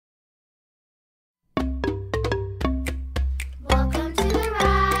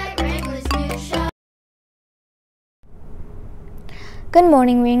Good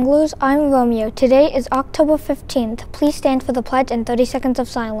morning, Wranglers. I'm Romeo. Today is October 15th. Please stand for the pledge and 30 seconds of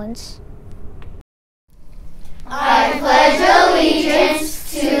silence. I pledge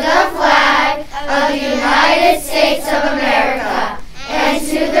allegiance to the flag of the United States of America and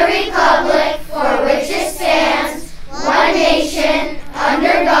to the republic for which it stands, one nation,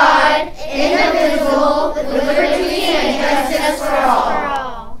 under God, indivisible, with liberty and justice for all.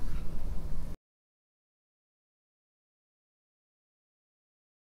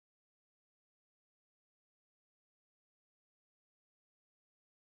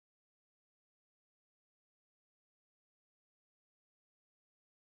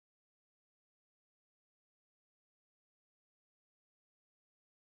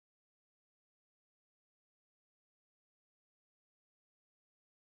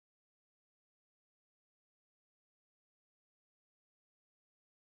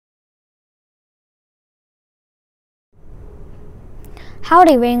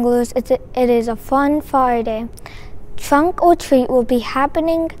 Howdy, Wranglers. It is a fun Friday. Trunk or Treat will be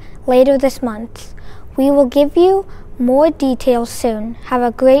happening later this month. We will give you more details soon. Have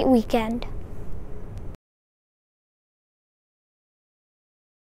a great weekend.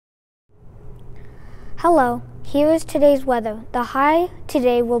 Hello, here is today's weather. The high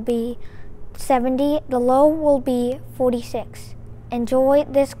today will be 70, the low will be 46. Enjoy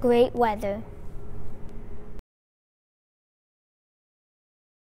this great weather.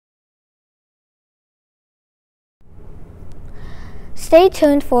 Stay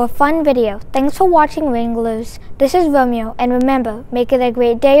tuned for a fun video. Thanks for watching, Wranglers. This is Romeo, and remember, make it a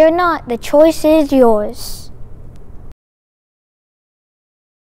great day or not, the choice is yours.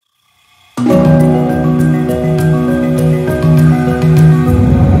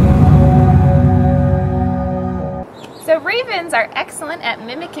 So ravens are excellent at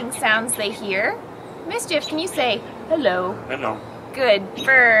mimicking sounds they hear. Mischief, can you say hello? Hello. Good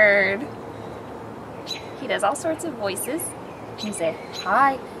bird. He does all sorts of voices. Can you say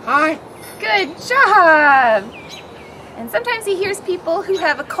hi? Hi. Good job! And sometimes he hears people who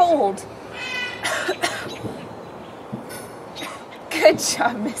have a cold. Good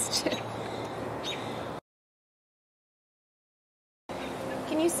job, Mischief.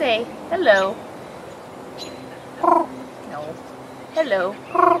 Can you say hello? No. Hello.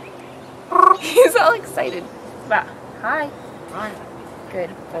 He's all excited. Wow. Hi. Hi.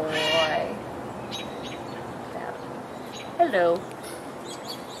 Good boy. Hello.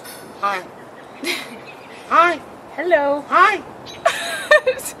 Hi. Hi. Hello. Hi.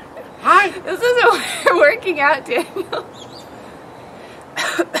 Hi. This isn't working out, Daniel.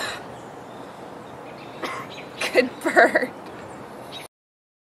 Good bird.